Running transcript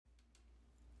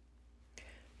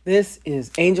This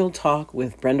is Angel Talk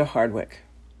with Brenda Hardwick,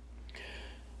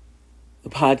 the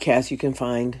podcast you can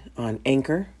find on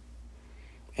Anchor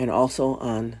and also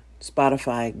on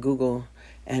Spotify, Google,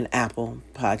 and Apple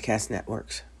podcast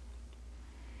networks.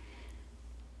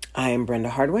 I am Brenda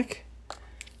Hardwick,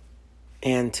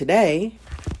 and today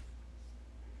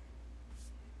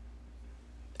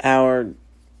our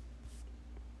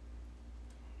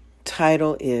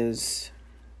title is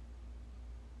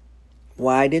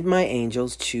Why Did My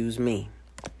Angels Choose Me?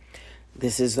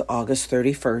 This is the August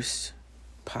 31st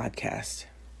podcast.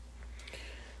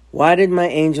 Why did my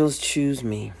angels choose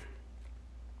me?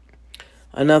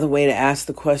 Another way to ask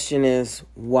the question is,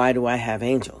 why do I have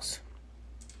angels?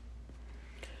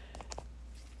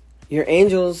 Your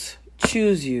angels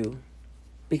choose you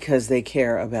because they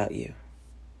care about you.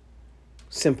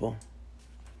 Simple.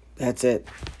 That's it.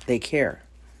 They care.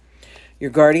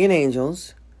 Your guardian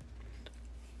angels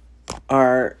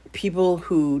are people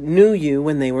who knew you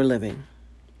when they were living.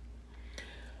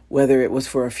 Whether it was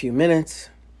for a few minutes,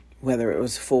 whether it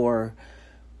was for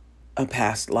a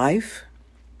past life.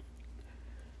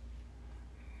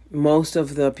 Most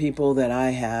of the people that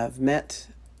I have met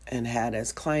and had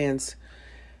as clients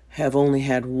have only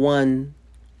had one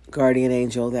guardian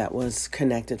angel that was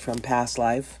connected from past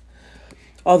life.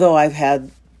 Although I've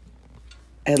had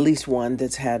at least one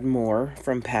that's had more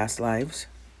from past lives.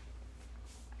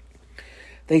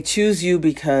 They choose you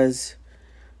because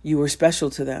you were special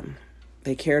to them.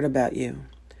 They cared about you,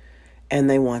 and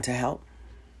they want to help.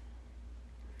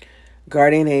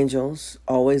 Guardian angels,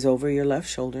 always over your left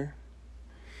shoulder.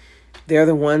 They're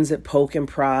the ones that poke and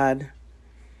prod.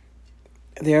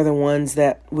 They're the ones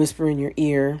that whisper in your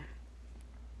ear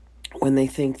when they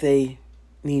think they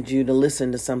need you to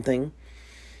listen to something,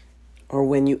 or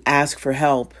when you ask for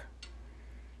help,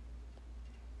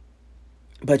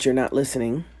 but you're not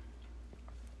listening.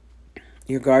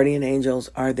 Your guardian angels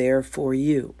are there for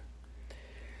you.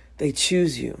 They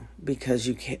choose you because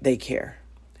they care.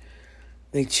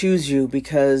 They choose you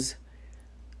because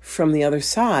from the other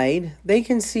side, they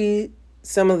can see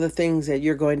some of the things that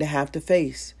you're going to have to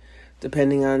face,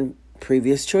 depending on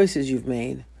previous choices you've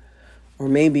made, or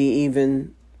maybe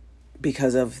even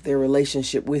because of their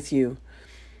relationship with you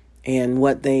and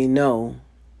what they know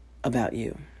about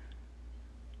you.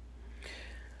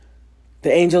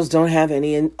 The angels don't have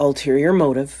any ulterior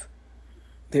motive.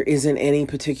 There isn't any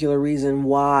particular reason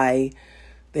why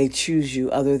they choose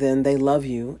you other than they love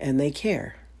you and they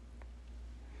care.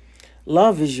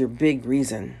 Love is your big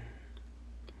reason.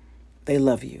 They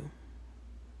love you.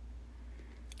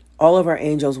 All of our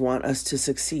angels want us to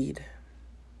succeed.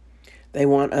 They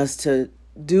want us to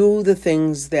do the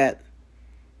things that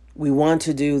we want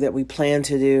to do, that we plan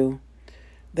to do.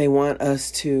 They want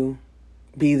us to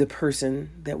be the person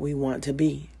that we want to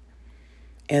be.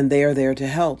 And they are there to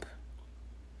help.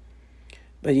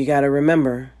 But you got to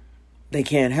remember, they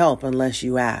can't help unless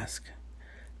you ask.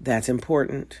 That's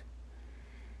important.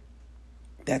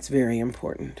 That's very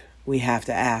important. We have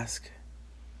to ask.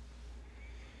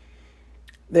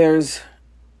 There's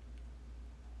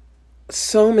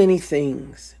so many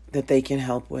things that they can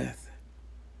help with.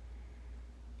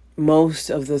 Most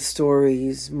of the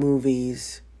stories,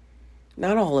 movies,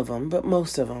 not all of them, but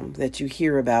most of them that you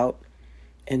hear about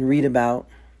and read about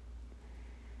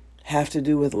have to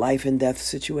do with life and death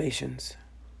situations.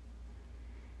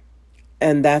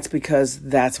 And that's because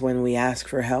that's when we ask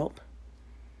for help.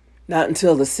 Not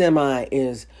until the semi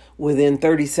is within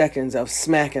 30 seconds of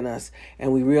smacking us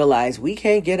and we realize we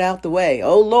can't get out the way.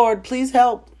 Oh Lord, please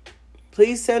help.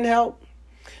 Please send help.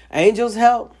 Angels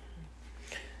help.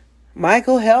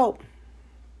 Michael help.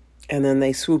 And then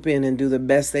they swoop in and do the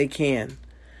best they can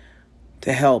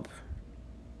to help.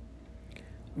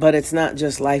 But it's not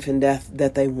just life and death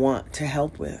that they want to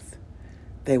help with.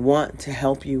 They want to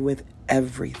help you with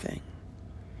everything.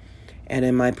 And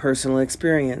in my personal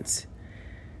experience,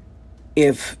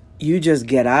 if you just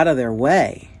get out of their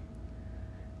way,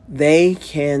 they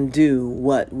can do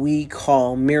what we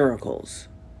call miracles.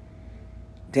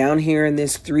 Down here in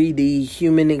this 3D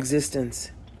human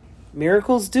existence,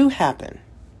 miracles do happen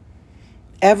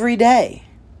every day.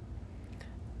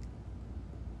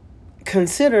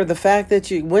 Consider the fact that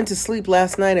you went to sleep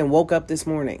last night and woke up this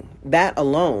morning. That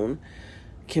alone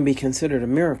can be considered a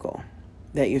miracle,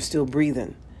 that you're still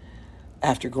breathing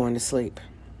after going to sleep.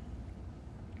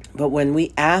 But when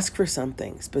we ask for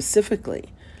something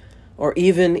specifically, or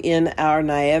even in our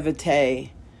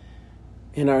naivete,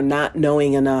 in our not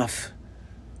knowing enough,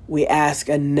 we ask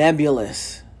a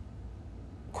nebulous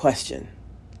question.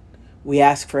 We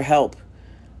ask for help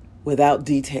without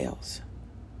details.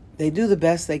 They do the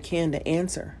best they can to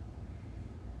answer.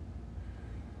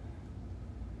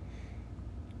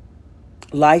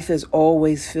 Life is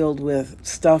always filled with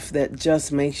stuff that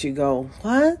just makes you go,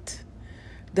 what?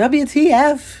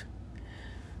 WTF?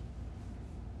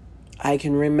 I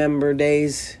can remember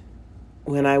days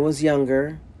when I was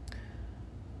younger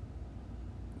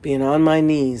being on my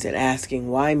knees and asking,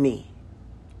 why me?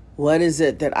 What is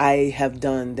it that I have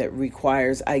done that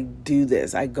requires I do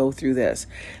this, I go through this,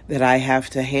 that I have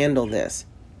to handle this?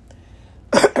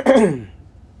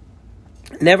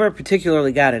 Never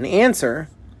particularly got an answer,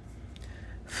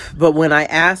 but when I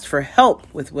asked for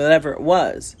help with whatever it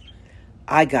was,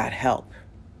 I got help.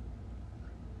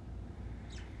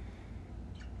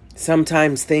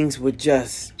 Sometimes things would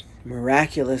just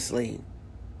miraculously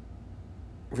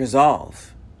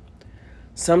resolve.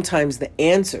 Sometimes the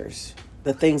answers,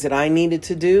 the things that I needed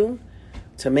to do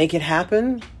to make it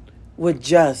happen, would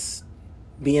just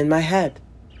be in my head.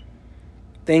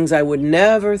 Things I would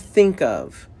never think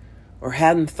of or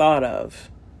hadn't thought of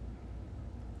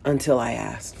until I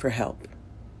asked for help.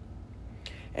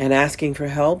 And asking for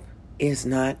help is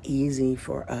not easy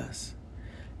for us.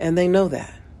 And they know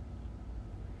that.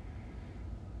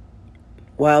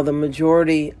 While the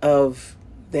majority of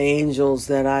the angels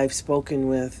that I've spoken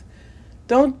with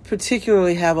don't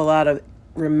particularly have a lot of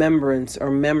remembrance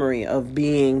or memory of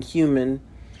being human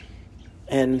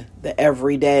and the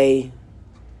everyday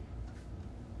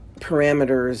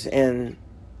parameters and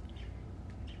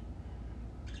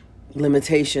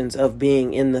limitations of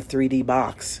being in the 3D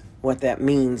box, what that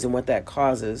means and what that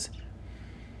causes.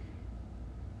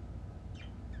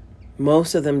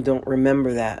 Most of them don't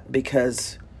remember that,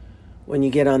 because when you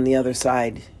get on the other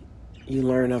side, you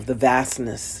learn of the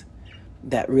vastness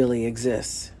that really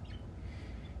exists.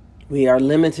 We are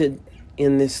limited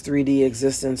in this 3D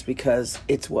existence because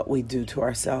it's what we do to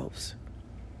ourselves.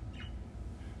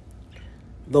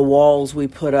 The walls we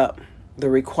put up, the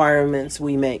requirements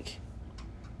we make,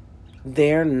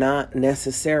 they're not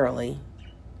necessarily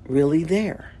really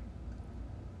there.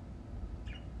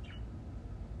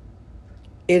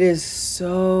 It is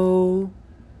so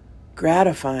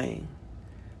gratifying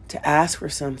to ask for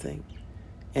something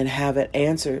and have it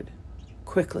answered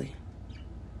quickly.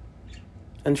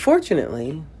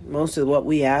 Unfortunately, most of what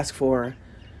we ask for,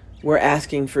 we're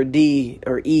asking for D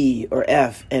or E or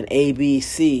F, and A, B,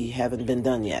 C haven't been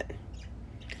done yet.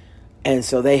 And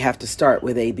so they have to start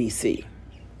with A, B, C.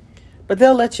 But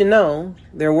they'll let you know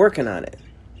they're working on it.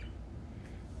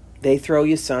 They throw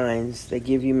you signs, they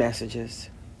give you messages.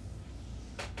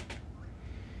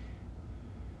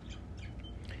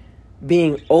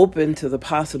 Being open to the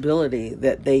possibility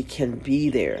that they can be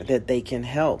there, that they can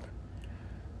help,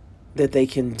 that they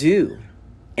can do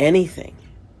anything.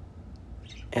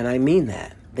 And I mean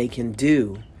that. They can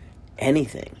do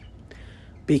anything.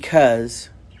 Because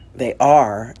they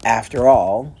are, after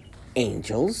all,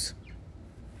 angels.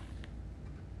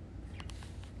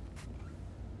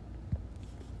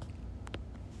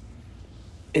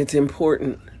 It's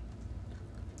important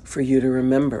for you to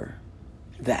remember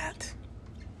that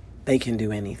they can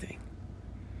do anything.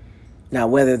 Now,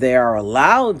 whether they are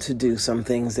allowed to do some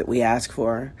things that we ask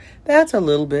for, that's a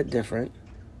little bit different.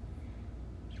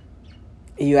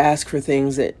 You ask for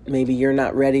things that maybe you're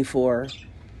not ready for,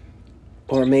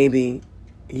 or maybe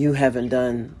you haven't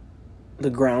done the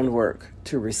groundwork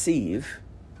to receive.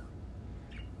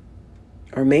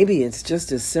 Or maybe it's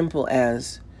just as simple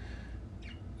as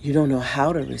you don't know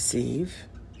how to receive.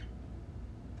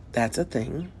 That's a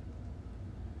thing.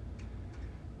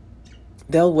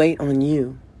 They'll wait on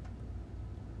you.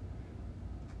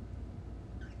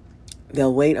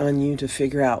 They'll wait on you to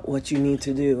figure out what you need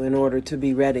to do in order to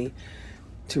be ready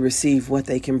to receive what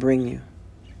they can bring you.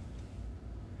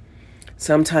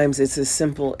 Sometimes it's as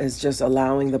simple as just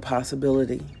allowing the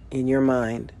possibility in your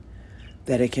mind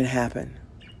that it can happen.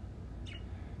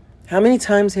 How many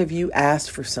times have you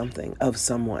asked for something of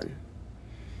someone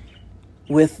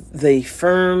with the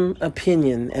firm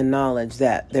opinion and knowledge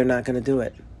that they're not going to do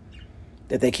it,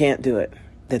 that they can't do it,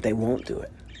 that they won't do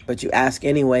it, but you ask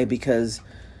anyway because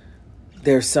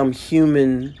there's some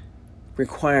human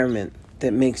requirement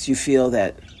that makes you feel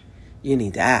that you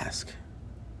need to ask,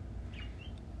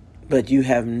 but you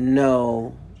have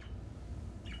no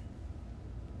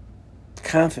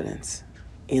confidence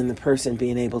in the person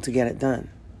being able to get it done?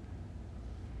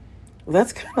 Well,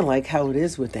 that's kind of like how it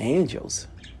is with the angels.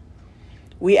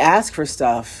 We ask for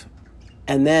stuff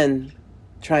and then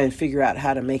try and figure out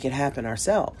how to make it happen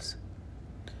ourselves.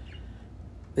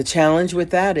 The challenge with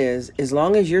that is, as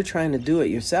long as you're trying to do it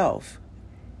yourself,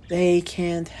 they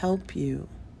can't help you.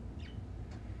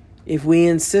 If we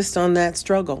insist on that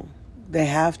struggle, they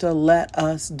have to let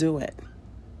us do it.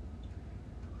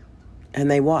 And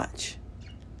they watch.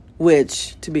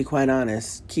 which, to be quite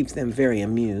honest, keeps them very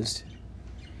amused.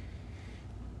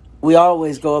 We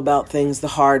always go about things the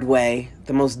hard way,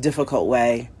 the most difficult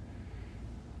way,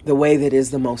 the way that is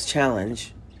the most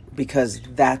challenge, because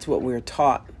that's what we're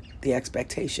taught the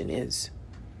expectation is.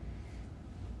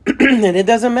 And it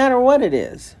doesn't matter what it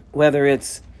is, whether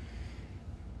it's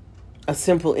a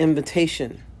simple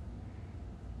invitation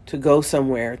to go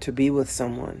somewhere, to be with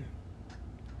someone,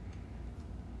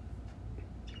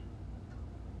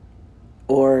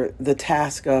 or the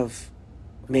task of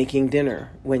making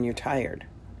dinner when you're tired.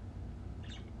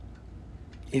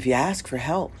 If you ask for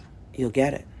help, you'll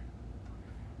get it.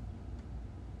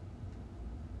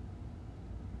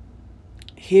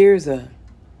 Here's a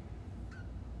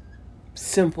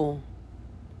simple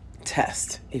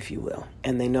test, if you will.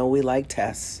 And they know we like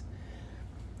tests.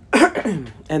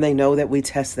 And they know that we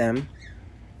test them.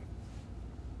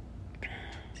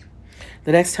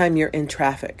 The next time you're in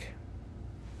traffic,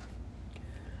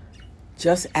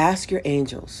 just ask your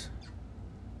angels,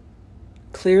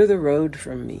 clear the road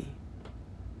from me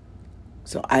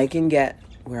so I can get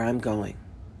where I'm going.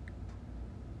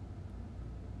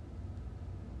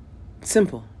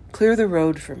 Simple. Clear the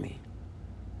road for me.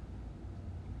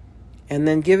 And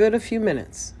then give it a few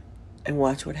minutes and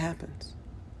watch what happens.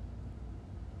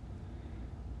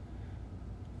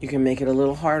 You can make it a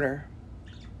little harder.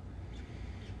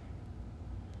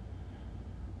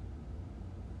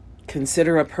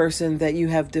 Consider a person that you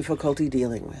have difficulty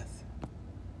dealing with.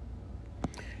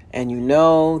 And you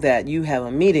know that you have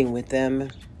a meeting with them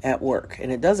at work.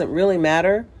 And it doesn't really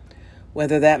matter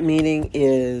whether that meeting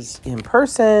is in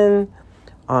person,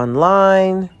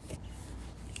 online,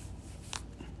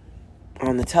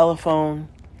 on the telephone.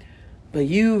 But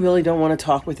you really don't want to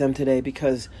talk with them today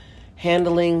because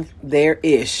handling their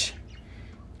ish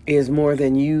is more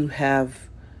than you have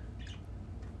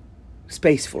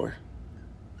space for.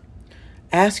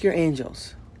 Ask your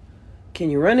angels,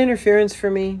 can you run interference for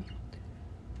me?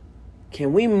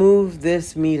 Can we move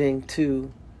this meeting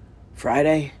to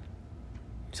Friday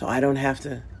so I don't have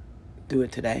to do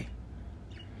it today?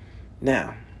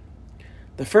 Now,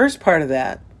 the first part of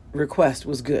that request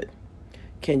was good.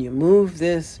 Can you move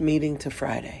this meeting to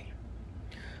Friday?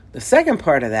 The second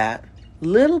part of that,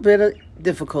 little bit of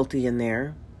difficulty in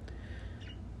there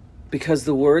because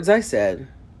the words I said,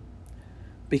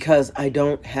 because I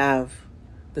don't have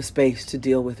the space to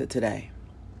deal with it today.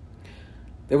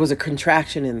 There was a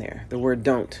contraction in there, the word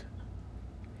don't.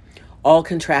 All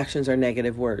contractions are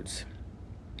negative words.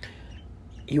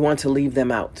 You want to leave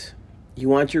them out. You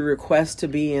want your request to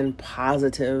be in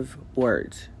positive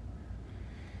words.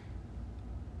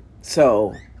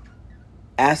 So,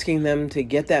 asking them to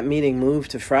get that meeting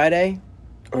moved to Friday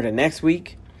or to next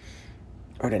week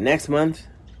or to next month,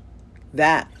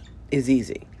 that is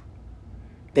easy.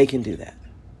 They can do that.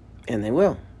 And they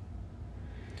will.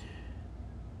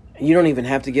 You don't even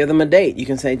have to give them a date. You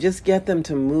can say, just get them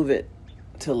to move it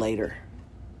to later.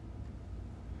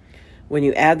 When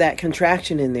you add that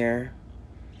contraction in there,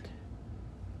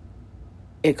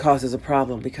 it causes a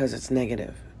problem because it's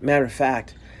negative. Matter of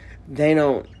fact, they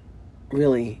don't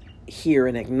really hear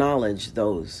and acknowledge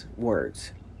those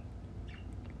words.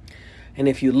 And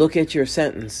if you look at your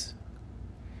sentence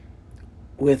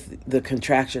with the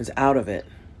contractions out of it,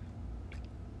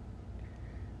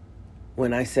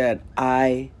 when I said,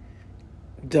 I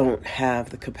don't have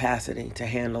the capacity to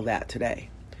handle that today,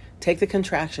 take the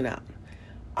contraction out.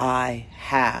 I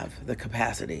have the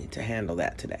capacity to handle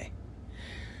that today.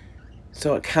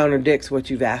 So it contradicts what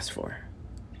you've asked for.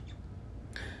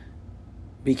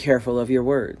 Be careful of your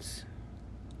words.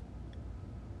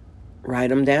 Write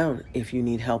them down if you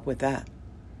need help with that.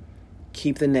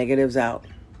 Keep the negatives out.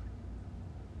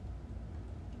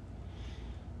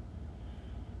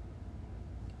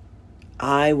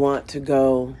 I want to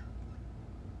go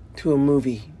to a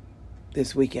movie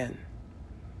this weekend,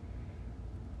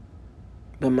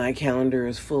 but my calendar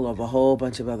is full of a whole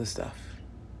bunch of other stuff.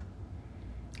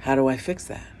 How do I fix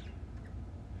that?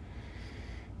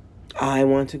 I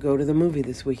want to go to the movie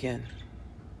this weekend.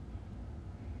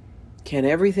 Can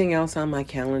everything else on my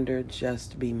calendar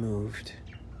just be moved?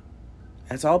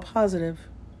 That's all positive.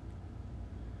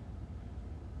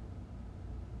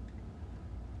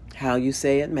 How you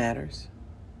say it matters.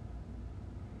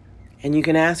 And you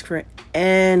can ask for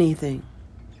anything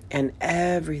and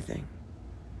everything.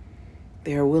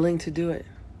 They are willing to do it,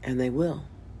 and they will.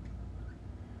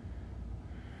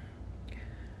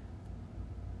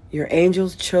 Your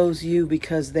angels chose you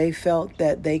because they felt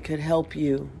that they could help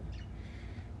you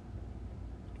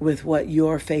with what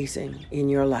you're facing in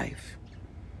your life,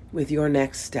 with your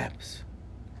next steps,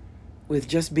 with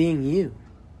just being you.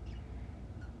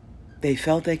 they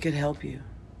felt they could help you.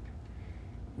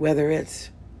 Whether it's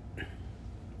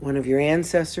one of your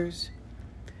ancestors,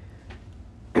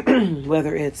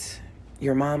 whether it's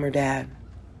your mom or dad,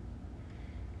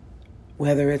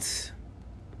 whether it's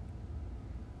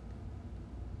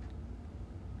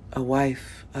a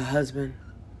wife, a husband,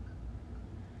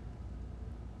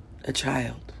 a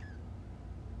child.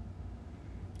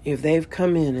 If they've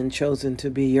come in and chosen to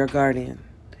be your guardian,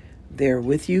 they're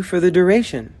with you for the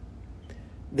duration.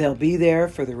 They'll be there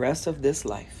for the rest of this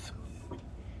life.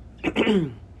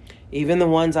 Even the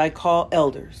ones I call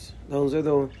elders, those are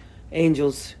the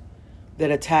angels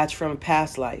that attach from a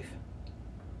past life.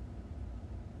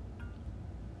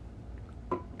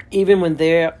 Even when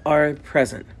they are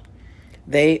present,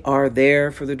 they are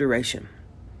there for the duration.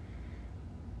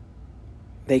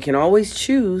 They can always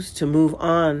choose to move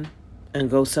on and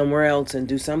go somewhere else and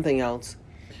do something else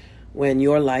when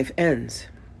your life ends.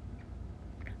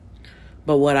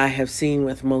 But what I have seen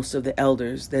with most of the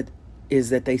elders is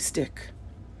that they stick.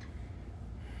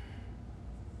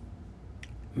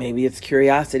 Maybe it's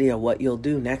curiosity of what you'll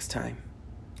do next time,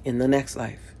 in the next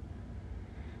life.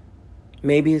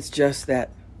 Maybe it's just that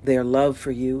their love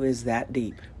for you is that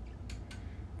deep,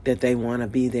 that they want to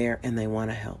be there and they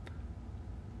want to help.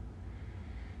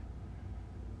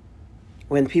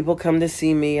 When people come to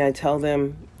see me, I tell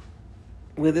them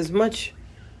with as much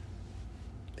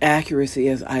accuracy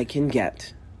as I can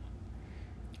get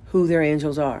who their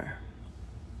angels are.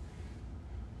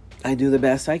 I do the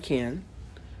best I can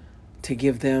to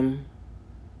give them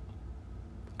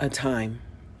a time,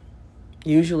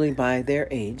 usually by their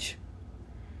age.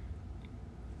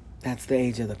 That's the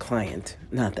age of the client,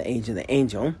 not the age of the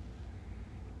angel,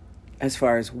 as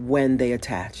far as when they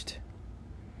attached.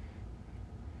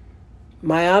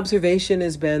 My observation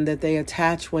has been that they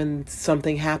attach when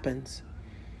something happens,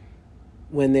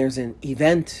 when there's an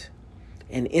event,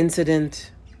 an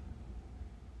incident,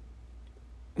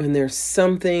 when there's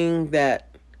something that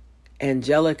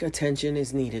angelic attention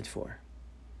is needed for.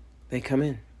 They come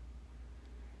in.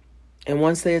 And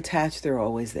once they attach, they're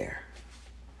always there.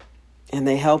 And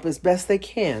they help as best they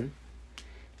can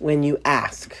when you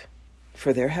ask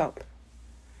for their help.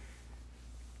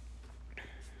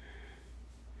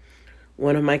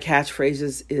 One of my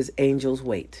catchphrases is angels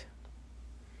wait,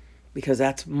 because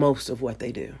that's most of what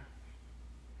they do.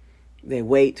 They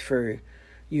wait for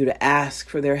you to ask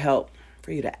for their help,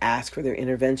 for you to ask for their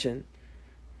intervention.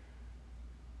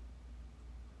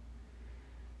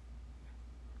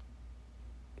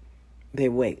 They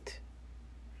wait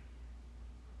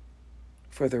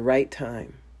for the right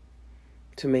time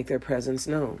to make their presence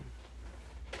known.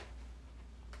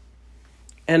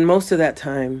 And most of that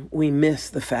time, we miss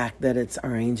the fact that it's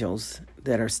our angels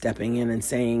that are stepping in and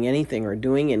saying anything or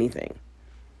doing anything.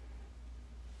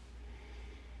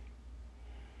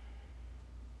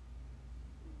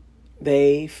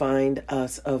 They find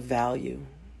us of value,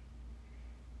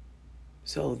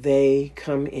 so they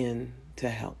come in to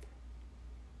help.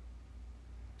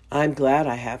 I'm glad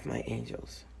I have my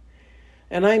angels.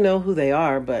 And I know who they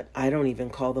are, but I don't even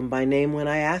call them by name when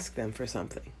I ask them for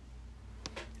something.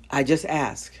 I just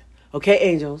ask, okay,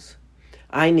 angels,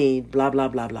 I need blah, blah,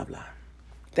 blah, blah, blah.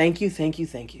 Thank you, thank you,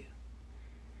 thank you.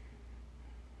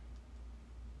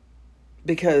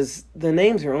 Because the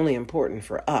names are only important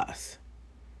for us.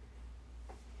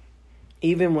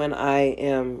 Even when I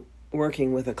am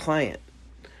working with a client,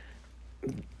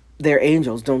 their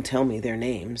angels don't tell me their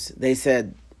names. They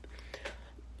said,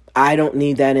 I don't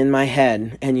need that in my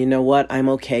head. And you know what? I'm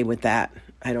okay with that.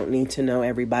 I don't need to know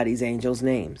everybody's angels'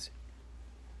 names.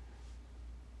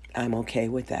 I'm okay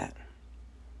with that.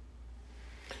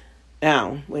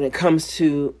 Now, when it comes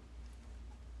to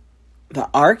the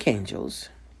archangels,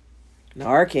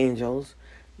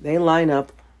 they line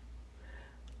up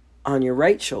on your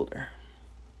right shoulder.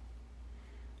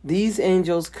 These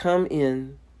angels come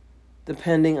in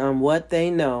depending on what they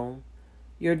know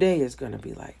your day is going to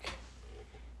be like.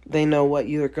 They know what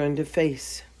you're going to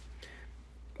face.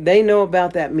 They know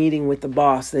about that meeting with the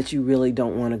boss that you really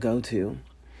don't want to go to.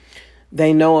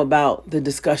 They know about the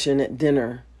discussion at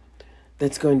dinner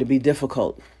that's going to be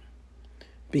difficult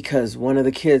because one of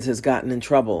the kids has gotten in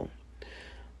trouble,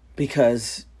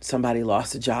 because somebody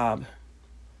lost a job,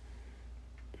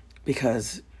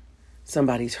 because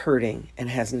somebody's hurting and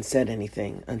hasn't said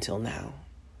anything until now.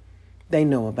 They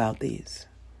know about these.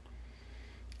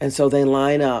 And so they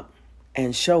line up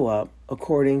and show up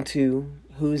according to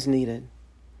who's needed.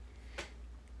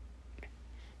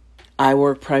 I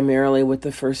work primarily with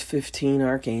the first 15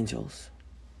 archangels.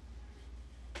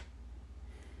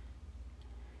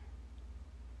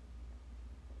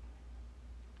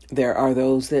 There are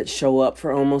those that show up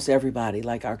for almost everybody,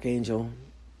 like Archangel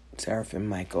Seraphim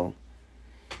Michael.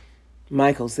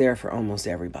 Michael's there for almost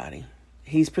everybody.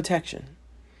 He's protection.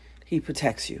 He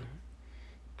protects you.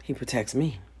 He protects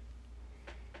me.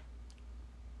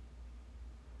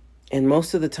 And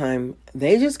most of the time,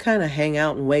 they just kind of hang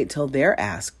out and wait till they're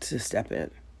asked to step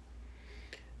in.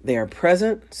 They are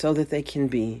present so that they can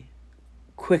be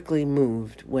quickly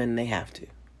moved when they have to.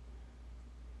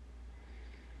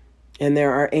 And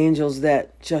there are angels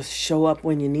that just show up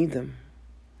when you need them.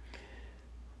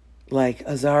 Like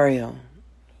Azariel,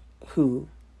 who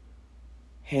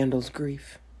handles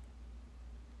grief.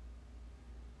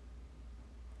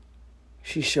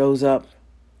 She shows up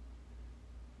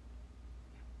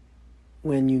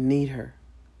when you need her.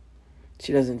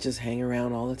 She doesn't just hang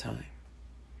around all the time.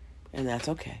 And that's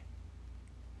okay.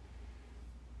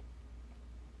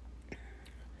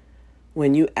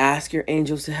 When you ask your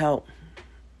angels to help,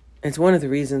 it's one of the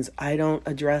reasons I don't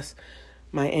address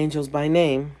my angels by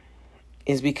name,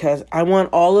 is because I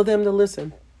want all of them to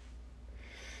listen.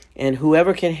 And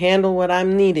whoever can handle what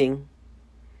I'm needing,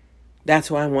 that's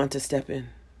who I want to step in.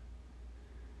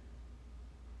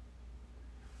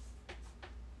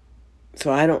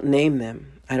 So I don't name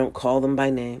them. I don't call them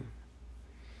by name.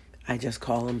 I just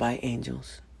call them by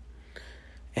angels.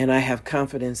 And I have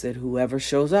confidence that whoever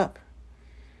shows up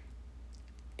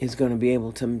is going to be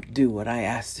able to do what I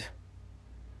asked.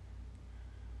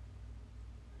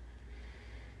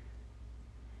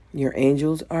 Your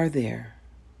angels are there.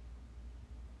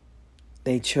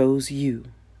 They chose you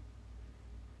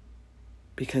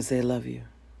because they love you.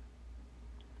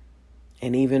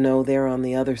 And even though they're on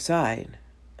the other side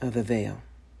of the veil,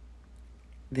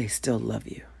 they still love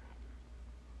you.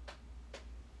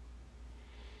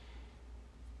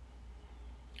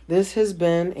 This has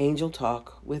been Angel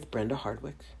Talk with Brenda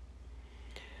Hardwick.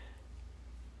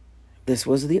 This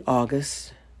was the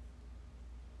August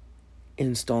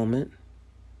installment,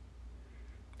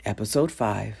 episode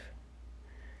 5.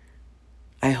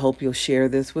 I hope you'll share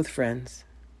this with friends.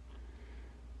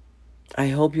 I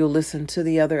hope you'll listen to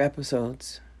the other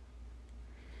episodes.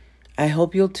 I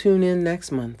hope you'll tune in next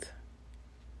month.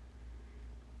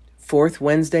 4th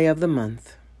Wednesday of the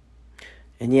month.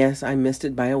 And yes, I missed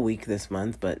it by a week this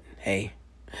month, but hey,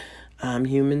 I'm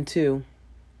human too.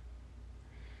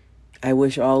 I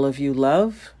wish all of you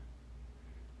love,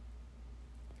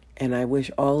 and I wish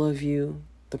all of you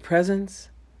the presence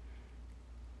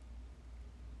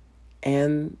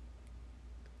and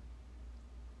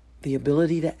the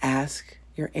ability to ask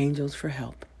your angels for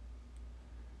help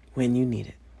when you need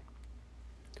it.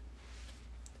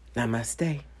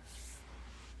 Namaste.